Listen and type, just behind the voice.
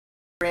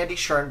Randy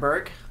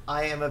Schoenberg.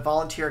 I am a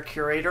volunteer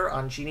curator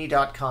on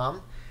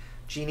Geni.com.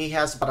 Geni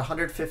has about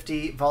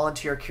 150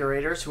 volunteer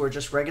curators who are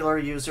just regular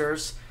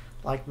users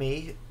like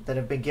me that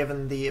have been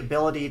given the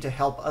ability to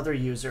help other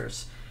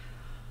users.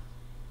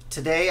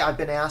 Today I've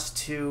been asked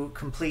to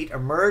complete a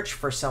merge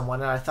for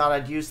someone, and I thought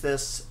I'd use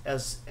this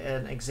as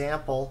an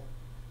example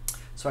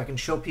so I can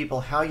show people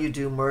how you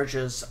do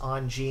merges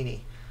on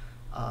Geni.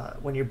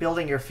 When you're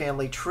building your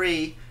family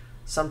tree,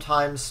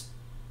 sometimes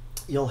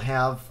you'll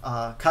have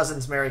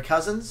cousins marry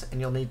cousins,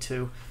 and you'll need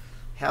to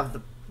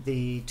have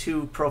the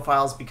two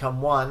profiles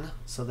become one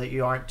so that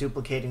you aren't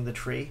duplicating the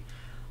tree.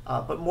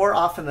 But more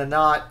often than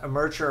not, a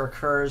merger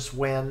occurs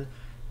when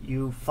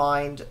you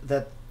find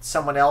that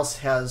someone else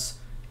has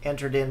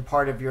entered in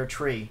part of your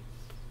tree.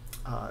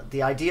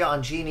 The idea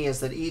on Geni is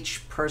that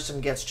each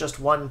person gets just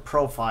one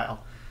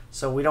profile.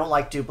 So we don't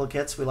like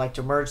duplicates, we like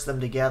to merge them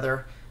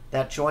together.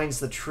 That joins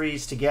the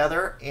trees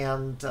together,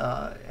 and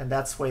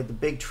that's the way the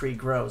big tree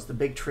grows. The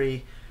big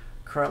tree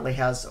currently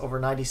has over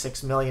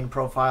 96 million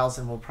profiles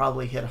and will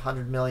probably hit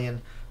 100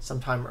 million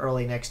sometime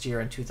early next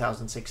year in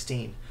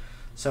 2016.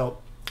 So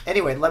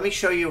anyway, let me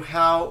show you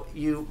how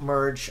you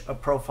merge a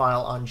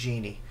profile on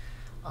Geni.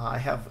 I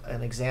have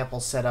an example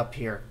set up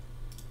here.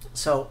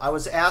 So I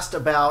was asked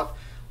about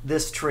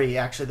this tree.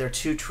 Actually, there are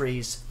two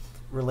trees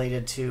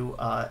related to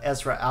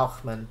Ezra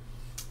Auchman.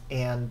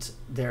 And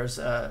there's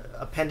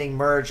a pending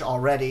merge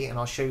already, and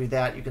I'll show you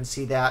that. You can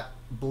see that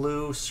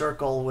blue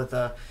circle with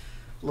a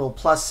little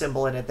plus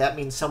symbol in it. That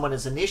means someone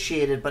has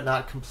initiated but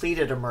not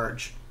completed a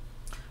merge.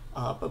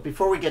 But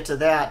before we get to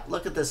that,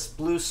 look at this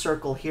blue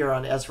circle here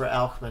on Ezra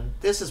Auchman.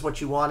 This is what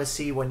you want to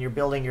see when you're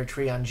building your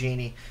tree on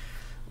Geni.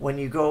 When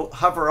you go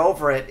hover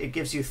over it, it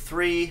gives you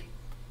three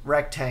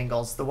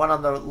rectangles. The one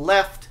on the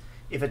left,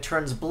 if it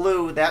turns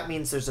blue, that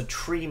means there's a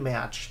tree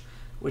match,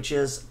 which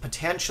is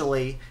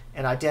potentially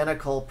an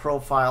identical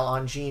profile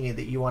on Geni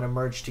that you want to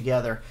merge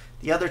together.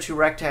 The other two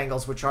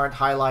rectangles, which aren't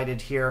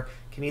highlighted here,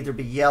 can either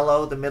be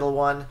yellow, the middle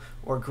one,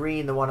 or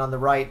green, the one on the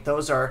right.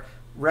 Those are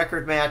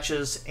record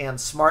matches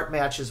and smart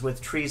matches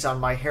with trees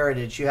on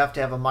MyHeritage. You have to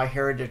have a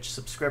MyHeritage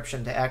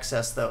subscription to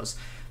access those.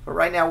 But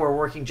right now we're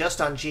working just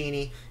on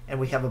Geni, and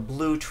we have a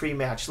blue tree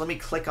match. Let me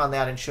click on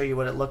that and show you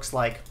what it looks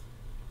like.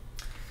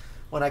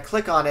 When I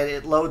click on it,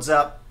 it loads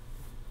up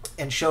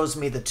and shows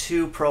me the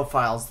two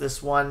profiles.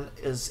 This one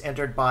is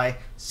entered by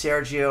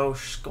Sergio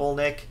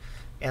Skolnick,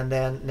 and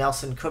then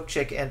Nelson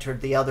Kupchik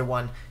entered the other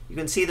one. You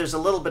can see there's a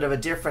little bit of a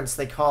difference.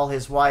 They call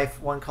his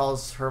wife, one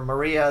calls her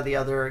Maria, the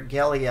other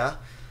Gelia,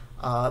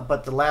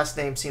 but the last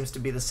name seems to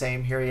be the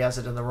same. Here he has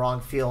it in the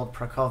wrong field,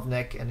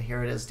 Prakovnik, and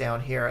here it is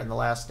down here in the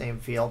last name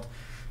field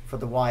for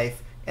the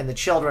wife. And the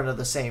children are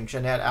the same,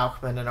 Jeanette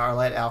Auchman and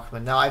Arlette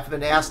Auchman. Now I've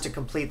been asked to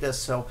complete this,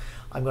 so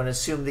I'm going to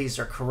assume these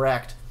are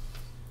correct.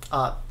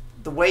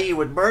 The way you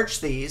would merge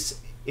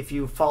these, if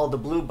you follow the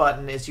blue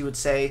button, is you would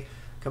say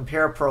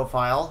compare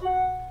profile,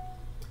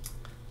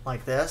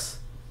 like this,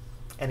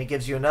 and it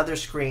gives you another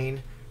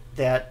screen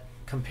that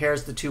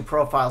compares the two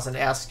profiles and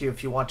asks you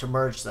if you want to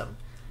merge them.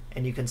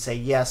 And you can say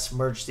yes,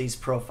 merge these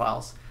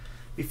profiles.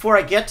 Before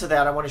I get to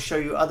that, I want to show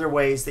you other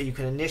ways that you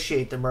can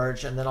initiate the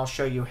merge, and then I'll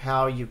show you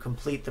how you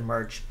complete the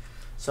merge.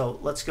 So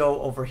let's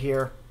go over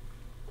here.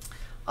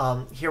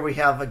 Here we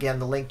have, again,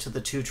 the link to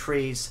the two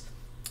trees.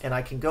 And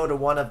I can go to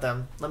one of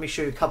them. Let me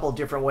show you a couple of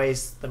different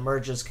ways the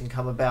merges can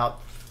come about.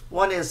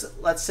 One is,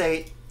 let's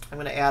say I'm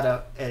going to add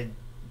a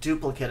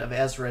duplicate of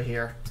Ezra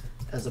here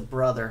as a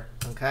brother,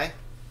 okay?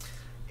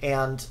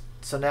 And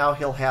so now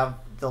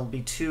there'll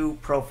be two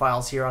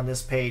profiles here on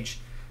this page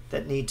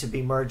that need to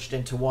be merged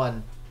into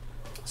one.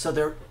 So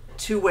there are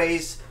two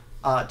ways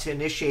to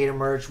initiate a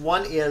merge.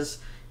 One is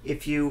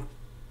if you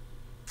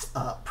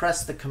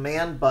press the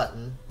command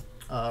button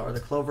or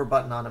the clover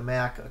button on a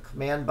Mac, a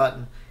command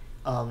button.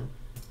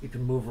 You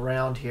can move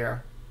around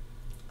here.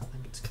 I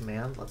think it's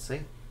command. Let's see.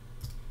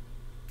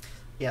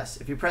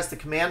 Yes, if you press the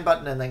command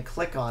button and then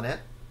click on it,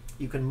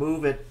 you can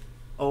move it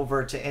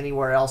over to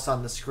anywhere else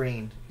on the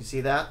screen. You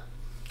see that?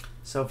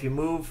 So if you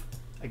move,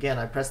 again,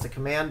 I press the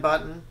command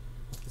button,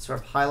 it sort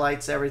of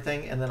highlights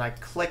everything, and then I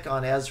click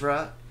on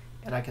Ezra,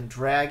 and I can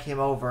drag him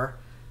over,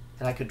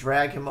 and I could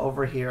drag him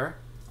over here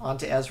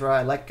onto Ezra.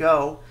 I let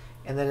go,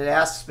 and then it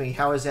asks me,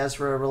 how is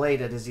Ezra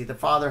related? Is he the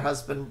father,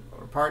 husband,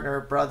 or partner,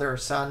 brother, or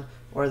son?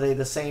 Or are they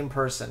the same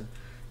person?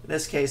 In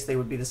this case, they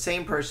would be the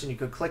same person. You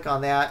could click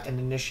on that and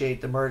initiate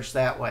the merge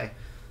that way.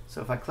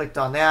 So if I clicked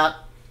on that,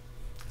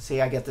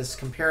 see, I get this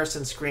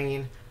comparison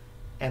screen,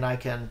 and I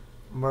can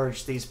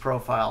merge these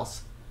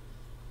profiles.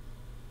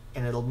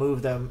 And it'll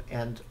move them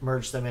and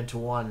merge them into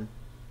one.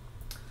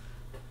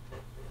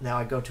 Now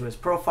I go to his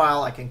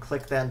profile. I can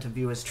click then to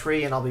view his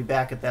tree, and I'll be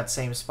back at that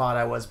same spot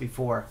I was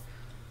before.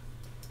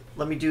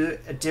 Let me do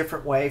it a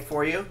different way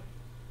for you.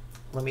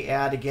 Let me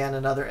add again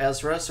another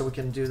Ezra so we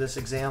can do this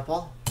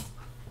example. I'm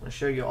going to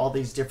show you all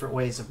these different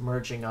ways of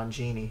merging on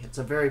Geni. It's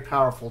a very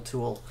powerful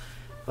tool,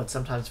 but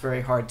sometimes very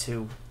hard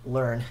to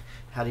learn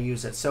how to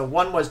use it. So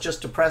one was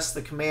just to press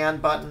the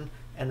command button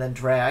and then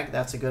drag.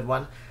 That's a good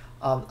one.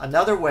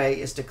 Another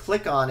way is to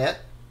click on it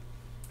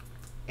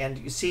And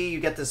you see you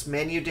get this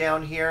menu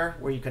down here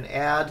where you can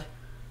add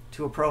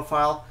to a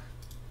profile.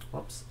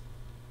 Whoops.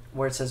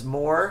 Where it says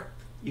More,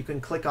 you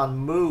can click on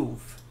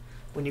Move.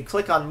 When you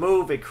click on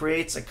Move, it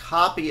creates a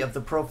copy of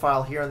the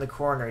profile here in the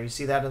corner. You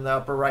see that in the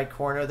upper right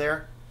corner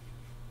there?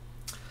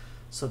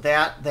 So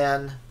that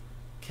then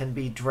can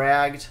be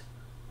dragged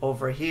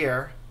over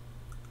here,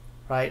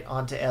 right,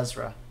 onto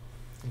Ezra.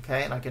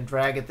 Okay, and I can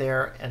drag it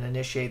there and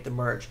initiate the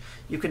merge.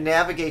 You can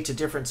navigate to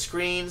different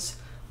screens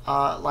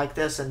like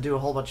this and do a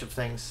whole bunch of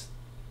things.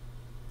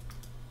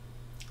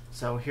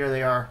 So here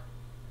they are,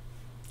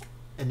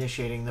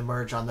 initiating the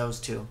merge on those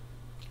two.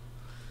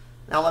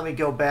 Now let me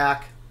go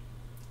back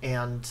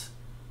and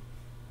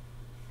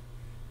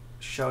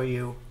show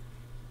you.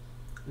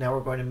 Now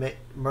we're going to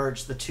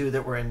merge the two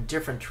that were in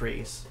different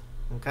trees.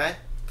 Okay,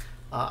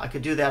 I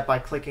could do that by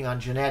clicking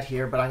on Jeanette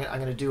here, but I'm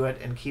going to do it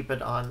and keep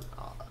it on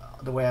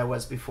the way I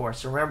was before.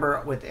 So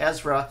remember, with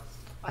Ezra,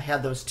 I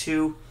had those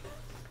two,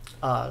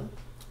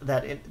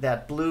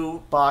 that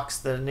blue box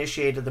that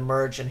initiated the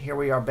merge, and here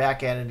we are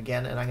back at it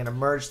again, and I'm going to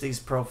merge these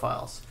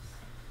profiles.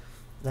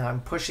 Now I'm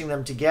pushing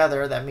them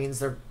together. That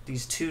means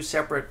these two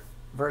separate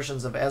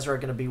versions of Ezra are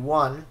going to be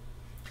one,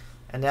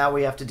 and now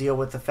we have to deal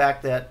with the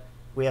fact that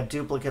we have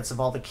duplicates of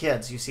all the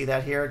kids. You see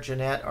that here?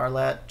 Jeanette,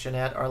 Arlette,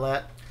 Jeanette,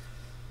 Arlette.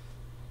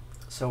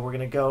 So we're going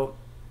to go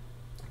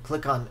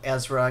click on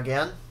Ezra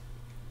again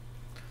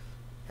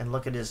and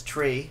look at his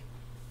tree,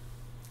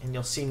 and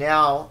you'll see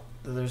now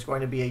that there's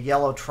going to be a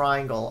yellow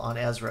triangle on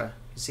Ezra.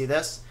 You see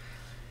this?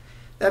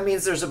 That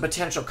means there's a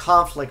potential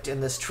conflict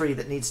in this tree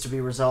that needs to be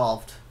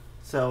resolved.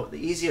 So the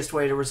easiest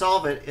way to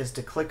resolve it is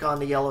to click on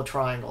the yellow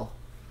triangle,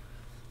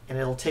 and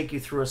it'll take you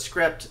through a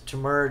script to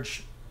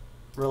merge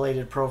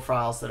related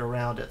profiles that are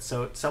around it.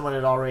 So someone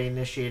had already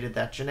initiated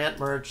that Jeanette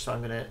merge, so I'm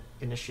going to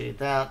initiate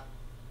that.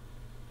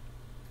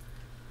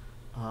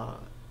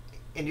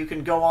 And you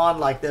can go on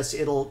like this.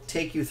 It'll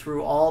take you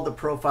through all the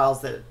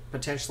profiles that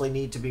potentially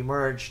need to be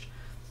merged.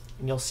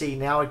 And you'll see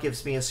now it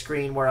gives me a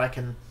screen where I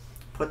can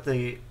put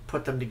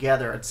them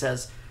together. It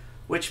says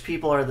which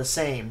people are the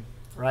same,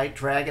 right?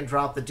 Drag and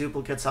drop the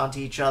duplicates onto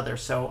each other.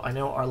 So I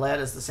know Arlette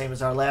is the same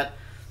as Arlette.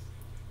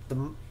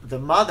 The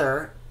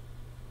mother,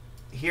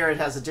 here it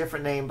has a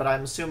different name, but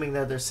I'm assuming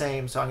they're the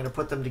same. So I'm going to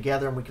put them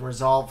together and we can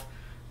resolve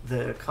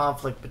the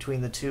conflict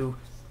between the two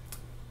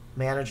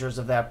managers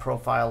of that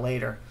profile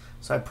later.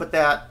 So I put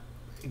that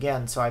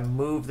again, so I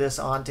move this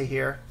onto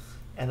here,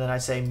 and then I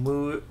say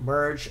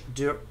merge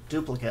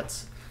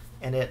duplicates,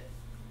 and it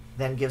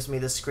then gives me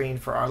the screen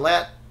for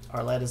Arlette.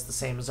 Arlette is the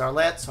same as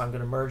Arlette, so I'm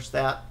going to merge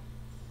that.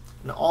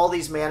 And all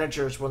these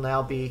managers will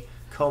now be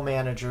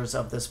co-managers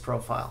of this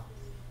profile.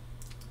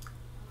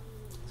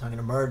 So I'm going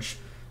to merge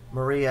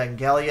Maria and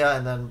Gelia,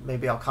 and then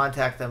maybe I'll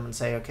contact them and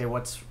say, okay,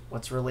 what's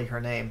really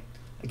her name?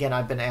 Again,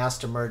 I've been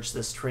asked to merge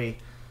this tree,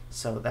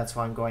 so that's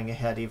why I'm going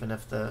ahead, even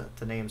if the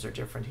names are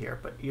different here.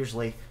 But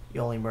usually you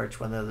only merge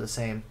when they're the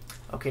same.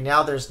 Okay,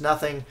 now there's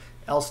nothing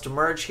else to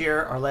merge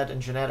here. Arlette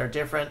and Jeanette are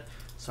different,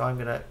 so I'm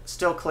going to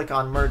still click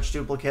on Merge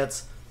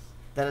Duplicates.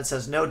 Then it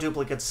says No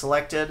Duplicates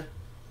Selected.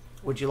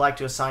 Would you like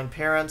to assign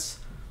parents?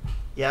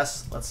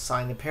 Yes, let's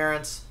assign the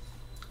parents.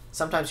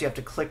 Sometimes you have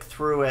to click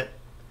through it,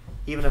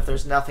 even if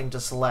there's nothing to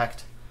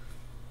select.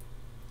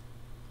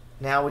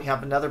 Now we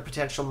have another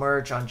potential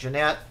merge on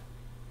Jeanette.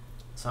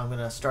 So I'm going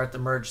to start the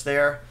merge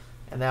there,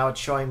 and now it's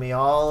showing me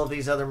all of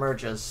these other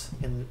merges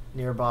in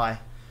nearby.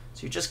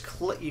 So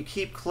you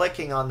keep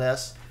clicking on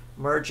this,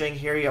 merging.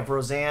 Here you have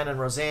Roseanne and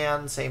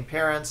Roseanne, same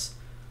parents,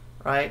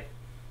 right?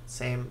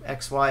 Same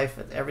ex-wife.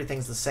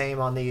 Everything's the same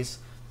on these.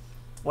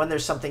 When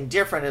there's something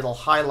different, it'll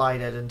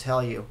highlight it and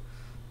tell you.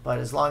 But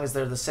as long as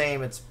they're the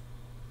same, it's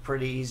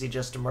pretty easy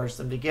just to merge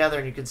them together.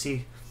 And you can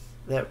see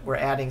that we're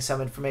adding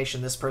some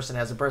information. This person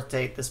has a birth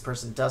date. This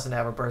person doesn't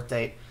have a birth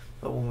date.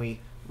 But when we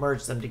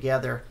merge them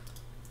together,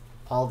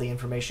 all the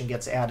information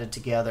gets added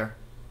together.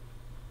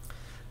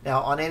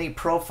 Now on any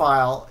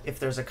profile, if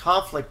there's a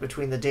conflict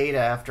between the data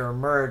after a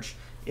merge,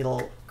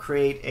 it'll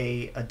create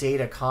a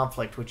data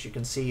conflict, which you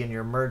can see in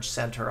your merge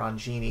center on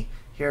Geni.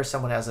 Here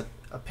someone has a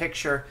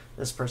picture,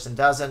 this person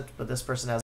doesn't, but this person has